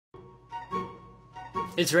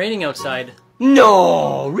It's raining outside.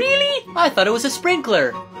 No, really? I thought it was a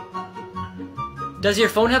sprinkler. Does your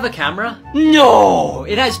phone have a camera? No!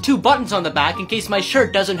 It has 2 buttons on the back in case my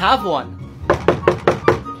shirt doesn't have one.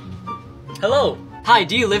 Hello. Hi,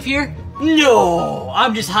 do you live here? No!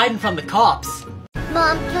 I'm just hiding from the cops.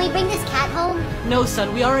 Mom, can we bring this cat home? No,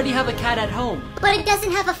 son, we already have a cat at home. But it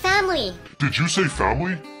doesn't have a family. Did you say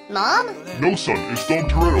family? Mom? No, son, it's Dom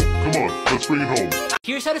Toretto. Come on, let's bring it home.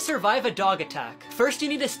 Here's how to survive a dog attack. First, you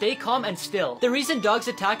need to stay calm and still. The reason dogs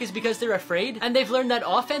attack is because they're afraid, and they've learned that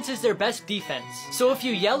offense is their best defense. So if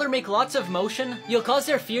you yell or make lots of motion, you'll cause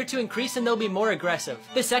their fear to increase and they'll be more aggressive.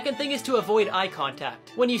 The second thing is to avoid eye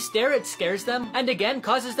contact. When you stare, it scares them, and again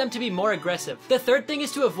causes them to be more aggressive. The third thing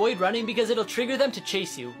is to avoid running because it'll trigger them to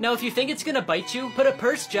chase you. Now if you think it's gonna bite you, put a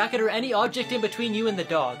purse, jacket, or any object in between you and the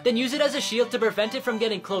dog. Then use it as a shield to prevent it from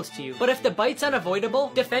getting close to you. But if the bite's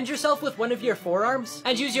unavoidable, defend yourself with one of your forearms,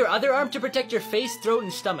 and use your other arm to protect your face, throat,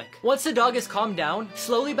 and stomach. Once the dog is calmed down,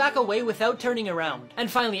 slowly back away without turning around. And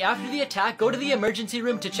finally, after the attack, go to the emergency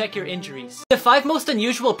room to check your injuries. The 5 most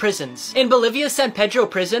unusual prisons. In Bolivia's San Pedro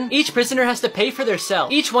prison, each prisoner has to pay for their cell.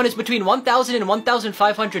 Each one is between $1,000 and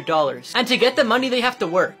 $1,500. And to get the money, they have to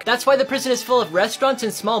work. That's why the prison is full of restaurants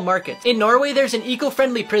and small markets. In Norway, there's an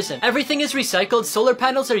eco-friendly prison. Everything is recycled, solar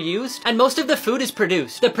panels are used, and most of the food is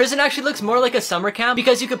produced. The prison actually looks more like a summer camp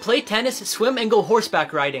because you could play tennis, swim, and go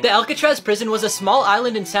horseback riding. The Alcatraz prison was a small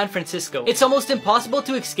island in San Francisco. It's almost impossible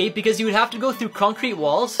to escape because you would have to go through concrete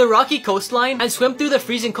walls, the rocky coastline, and swim through the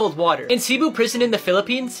freezing cold water. In Cebu prison in the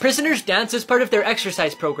Philippines, prisoners dance as part of their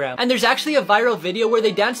exercise program. And there's actually a viral video where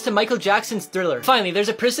they dance to Michael Jackson's Thriller. Finally, there's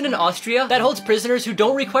a prison in Austria that holds prisoners who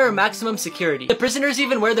don't require maximum security. The prisoners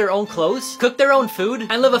even wear their own clothes, cook their own food,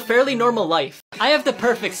 and live a fairly normal life. I have the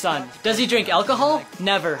perfect son. Does he drink alcohol?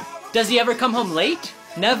 Never. Does he ever come home late?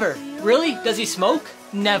 Never. Really? Does he smoke?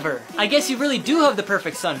 Never. I guess you really do have the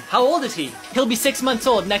perfect son. How old is he? He'll be 6 months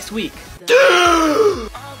old next week.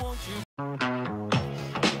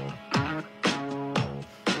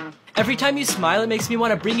 Every time you smile, it makes me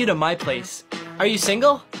want to bring you to my place. Are you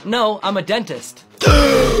single? No, I'm a dentist.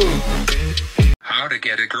 How to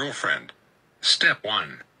get a girlfriend. Step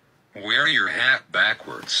 1. Wear your hat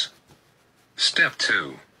backwards. Step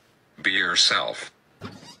 2. Be yourself.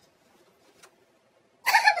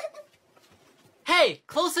 Hey,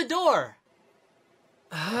 close the door!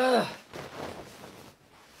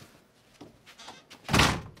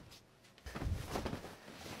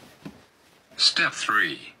 Step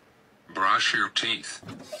 3. Brush your teeth.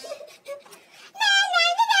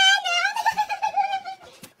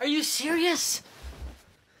 Are you serious?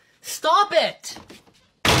 Stop it!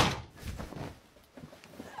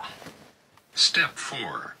 Step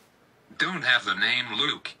 4. Don't have the name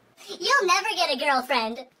Luke. You'll never get a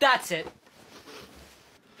girlfriend. That's it.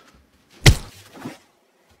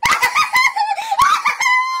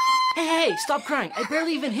 Hey, stop crying. I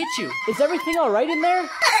barely even hit you. Is everything alright in there? Mommy!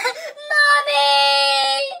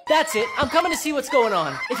 That's it. I'm coming to see what's going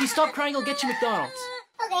on. If you stop crying, I'll get you McDonald's.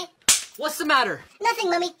 Okay. What's the matter?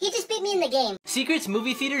 Nothing, Mummy. He just beat me in the game. Secrets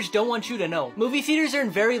movie theaters don't want you to know. Movie theaters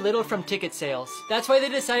earn very little from ticket sales. That's why they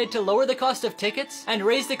decided to lower the cost of tickets and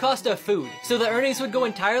raise the cost of food, so the earnings would go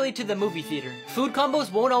entirely to the movie theater. Food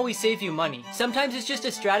combos won't always save you money. Sometimes it's just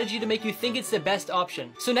a strategy to make you think it's the best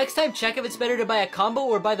option. So next time, check if it's better to buy a combo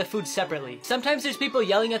or buy the food separately. Sometimes there's people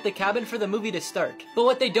yelling at the cabin for the movie to start. But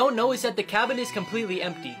what they don't know is that the cabin is completely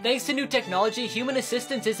empty. Thanks to new technology, human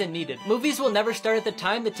assistance isn't needed. Movies will never start at the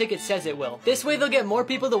time the ticket says it will. This way they'll get more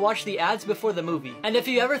people to watch the ads before the movie. And if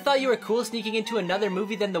you ever thought you were cool sneaking into another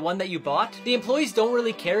movie than the one that you bought, the employees don't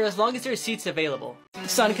really care as long as there's seats available.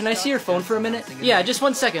 Son, can I see your phone for a minute? Yeah, just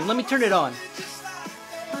 1 second. Let me turn it on.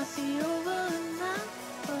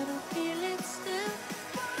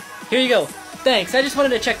 Here you go. Thanks, I just wanted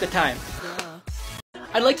to check the time.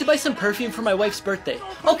 I'd like to buy some perfume for my wife's birthday.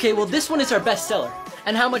 Okay, well this one is our best seller.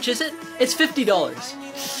 And how much is it? It's $50.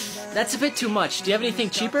 That's a bit too much. Do you have anything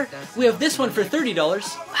cheaper? We have this one for $30.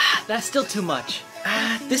 That's still too much.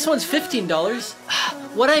 This one's $15.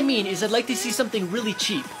 What I mean is I'd like to see something really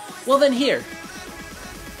cheap. Well then here.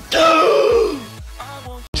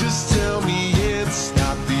 Just tell me it's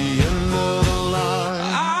not the end of the line.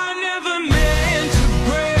 I never meant to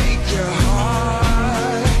break your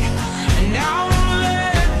heart, and now I'll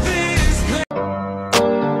let this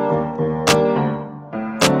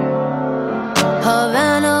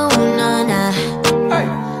Havana, ooh, na, na.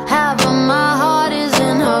 Half of my heart is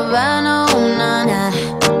in Havana, ooh, na, na.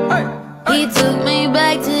 He took me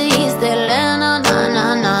back to East Atlanta, na,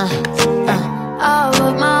 na, na. All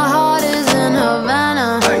of my heart is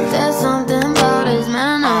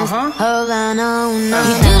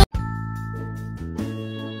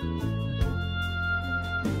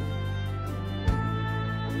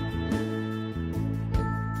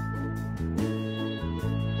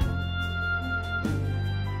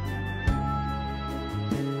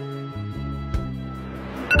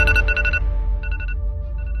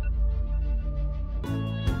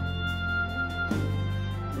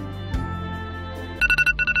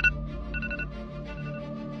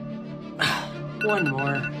one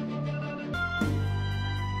more.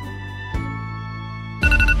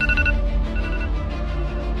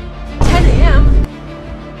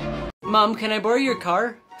 Mom, can I borrow your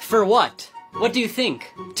car? For what? What do you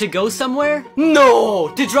think? To go somewhere?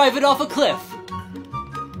 No! To drive it off a cliff!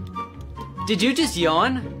 Did you just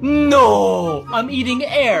yawn? No! I'm eating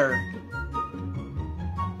air!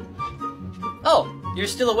 Oh, you're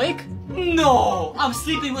still awake? No! I'm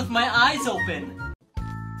sleeping with my eyes open!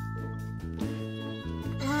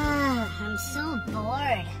 I'm so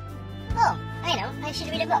bored. Oh, I know. I should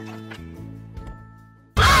read a book.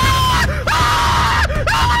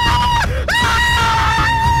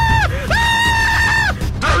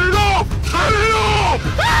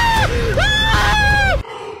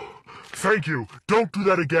 Thank you. Don't do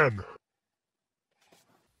that again.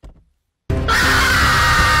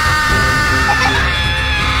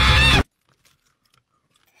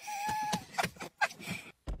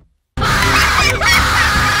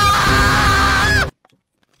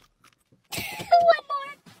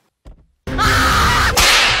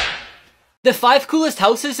 The 5 coolest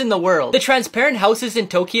houses in the world. The transparent houses in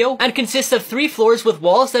Tokyo and consists of 3 floors with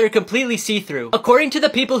walls that are completely see-through. According to the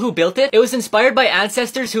people who built it, it was inspired by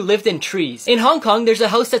ancestors who lived in trees. In Hong Kong, there's a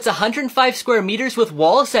house that's 105 square meters with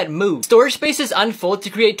walls that move. Storage spaces unfold to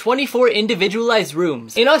create 24 individualized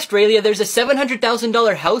rooms. In Australia, there's a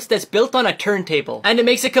 $700,000 house that's built on a turntable, and it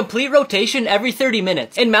makes a complete rotation every 30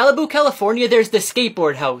 minutes. In Malibu, California, there's the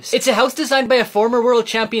skateboard house. It's a house designed by a former world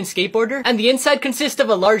champion skateboarder, and the inside consists of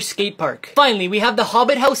a large skate park. Finally, we have the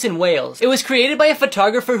Hobbit House in Wales. It was created by a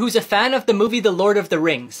photographer who's a fan of the movie The Lord of the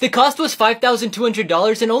Rings. The cost was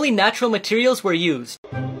 $5,200 and only natural materials were used.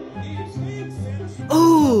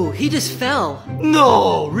 Ooh, he just fell.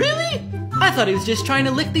 No, really? I thought he was just trying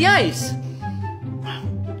to lick the ice.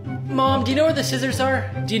 Mom, do you know where the scissors are?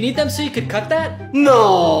 Do you need them so you could cut that?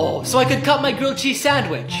 No, so I could cut my grilled cheese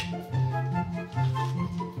sandwich.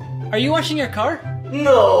 Are you washing your car?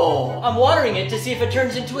 No, I'm watering it to see if it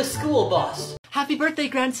turns into a school bus. Happy birthday,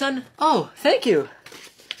 grandson. Oh, thank you.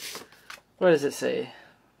 What does it say?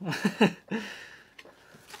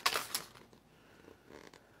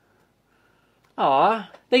 Aw,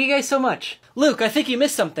 thank you guys so much. Luke, I think you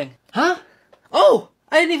missed something. Huh? Oh,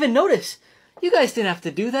 I didn't even notice. You guys didn't have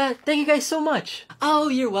to do that. Thank you guys so much. Oh,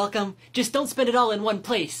 you're welcome. Just don't spend it all in one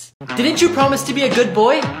place. Didn't you promise to be a good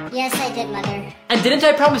boy? Yes, I did, Mother. And didn't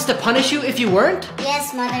I promise to punish you if you weren't?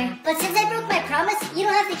 Yes, Mother. But since I broke my promise, you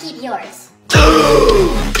don't have to keep yours.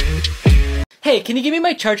 Hey, can you give me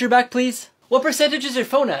my charger back, please? What percentage is your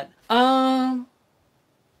phone at?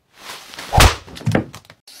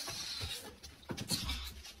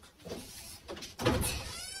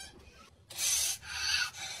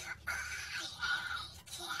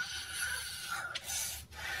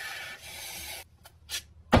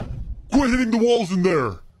 Quit hitting the walls in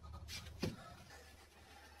there. That's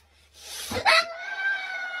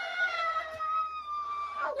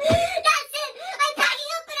it! I'm packing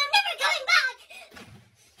up and I'm never coming back!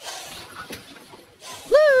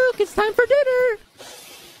 Luke, it's time for dinner.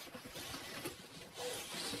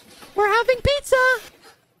 We're having pizza.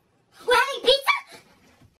 We're having pizza?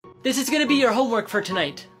 This is gonna be your homework for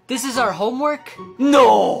tonight. This is our homework?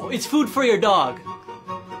 No, it's food for your dog.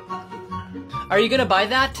 Are you gonna buy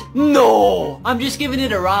that? No, I'm just giving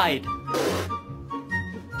it a ride.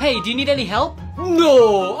 Hey, do you need any help?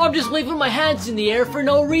 No, I'm just waving my hands in the air for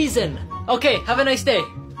no reason. Okay, have a nice day.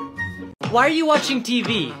 Why are you watching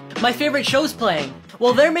TV? My favorite show's playing.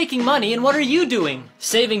 Well, they're making money, and what are you doing?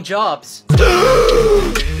 Saving jobs.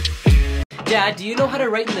 Dad, do you know how to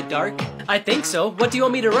write in the dark? I think so. What do you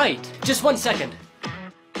want me to write? Just 1 second.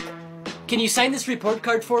 Can you sign this report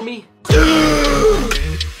card for me?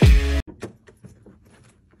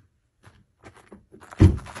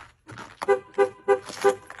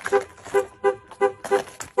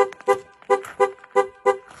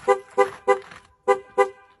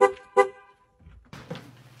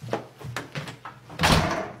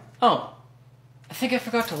 Oh, I think I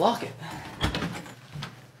forgot to lock it.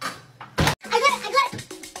 I got it!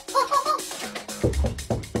 Oh!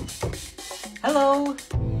 Hello.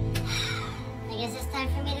 I guess it's time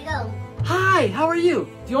for me to go. Hi, how are you?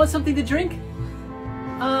 Do you want something to drink?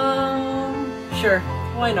 Sure.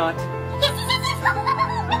 Why not? Yes!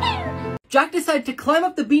 Jack decided to climb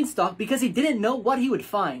up the beanstalk because he didn't know what he would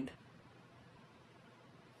find.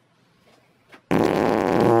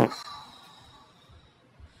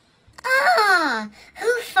 Who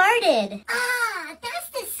farted? That's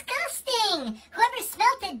disgusting! Whoever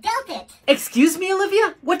smelt it dealt it. Excuse me,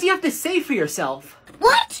 Olivia? What do you have to say for yourself?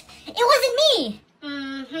 What? It wasn't me!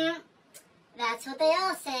 That's what they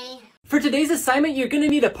all say. For today's assignment, you're gonna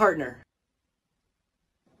need a partner.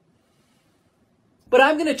 but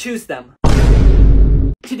I'm gonna choose them.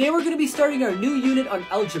 Today we're gonna be starting our new unit on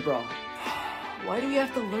algebra. Why do we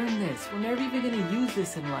have to learn this? We're never even gonna use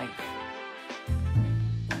this in life.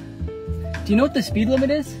 Do you know what the speed limit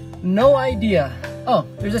is? No idea. Oh,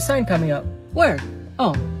 there's a sign coming up. Where?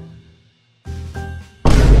 Oh.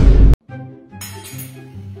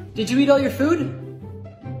 Did you eat all your food?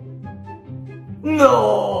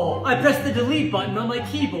 No! I pressed the delete button on my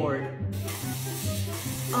keyboard.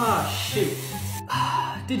 Ah, shoot.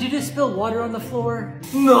 Did you just spill water on the floor?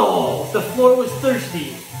 No! The floor was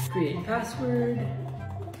thirsty. Create password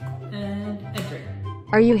and enter.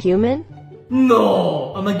 Are you human?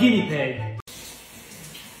 No! I'm a guinea pig.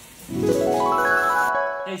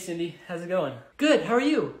 Hey Cindy, how's it going? Good, how are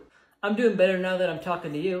you? I'm doing better now that I'm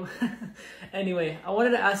talking to you. Anyway, I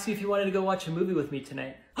wanted to ask you if you wanted to go watch a movie with me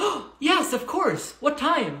tonight. Yes, of course! What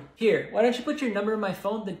time? Here, why don't you put your number in my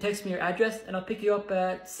phone, then text me your address, and I'll pick you up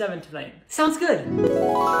at 7 tonight. Sounds good!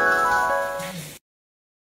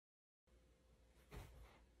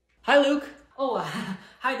 Hi Luke! Oh,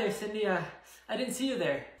 hi there Cindy. I didn't see you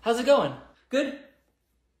there. How's it going? Good?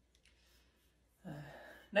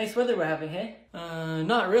 Nice weather we're having, hey?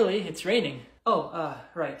 Not really. It's raining. Oh,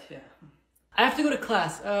 right, yeah. I have to go to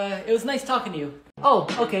class. It was nice talking to you. Oh,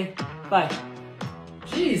 okay. Bye.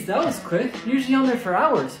 Jeez, that was quick. You're usually on there for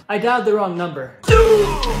hours. I dialed the wrong number.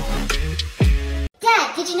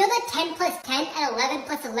 Dad, did you know that 10 plus 10 and 11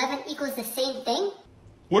 plus 11 equals the same thing?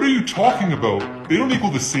 What are you talking about? They don't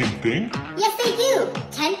equal the same thing. Yes, they do.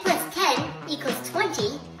 10 plus 10 equals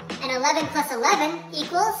 20, and 11 plus 11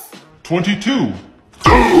 equals... 22.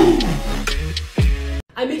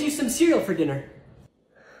 I made you some cereal for dinner.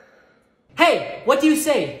 Hey, what do you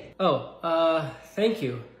say? Oh, thank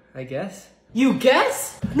you, I guess. You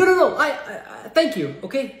guess? No, I thank you,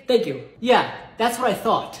 okay? Thank you. Yeah, that's what I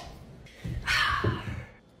thought.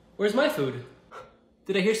 Where's my food?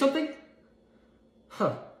 Did I hear something?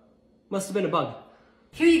 Huh, must have been a bug.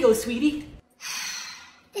 Here you go, sweetie.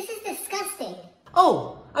 This is disgusting.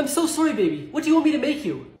 Oh, I'm so sorry, baby. What do you want me to make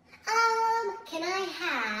you? Can I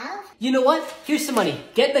have... You know what? Here's some money.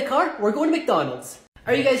 Get in the car, we're going to McDonald's.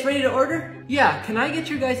 Are you guys ready to order? Yeah, can I get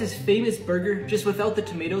your guys' famous burger just without the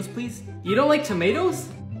tomatoes, please? You don't like tomatoes?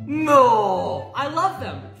 No! I love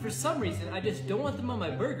them. For some reason, I just don't want them on my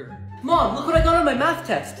burger. Mom, look what I got on my math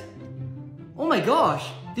test. Oh my gosh,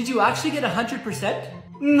 did you actually get 100%?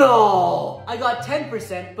 No! I got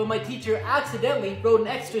 10%, but my teacher accidentally wrote an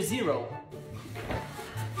extra 0.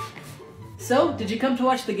 So, did you come to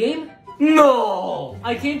watch the game? No!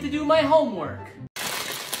 I came to do my homework.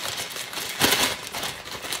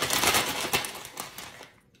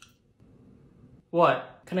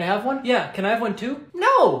 What? Can I have one? Yeah, can I have one too?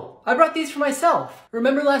 No! I brought these for myself.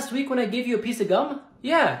 Remember last week when I gave you a piece of gum?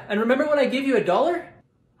 Yeah, and remember when I gave you $1?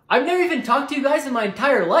 I've never even talked to you guys in my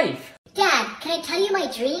entire life. Dad, can I tell you my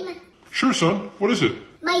dream? Sure, son. What is it?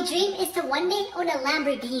 My dream is to one day own a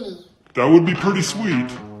Lamborghini. That would be pretty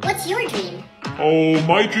sweet. What's your dream? Oh,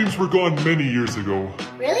 my dreams were gone many years ago.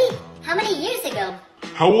 Really? How many years ago?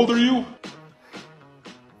 How old are you?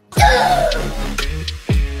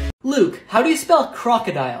 Luke, how do you spell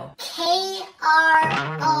crocodile? K-R-O-K-D-A-I-L.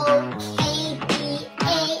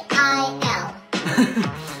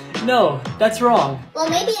 No, that's wrong. Well,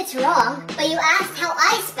 maybe it's wrong, but you asked how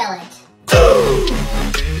I spell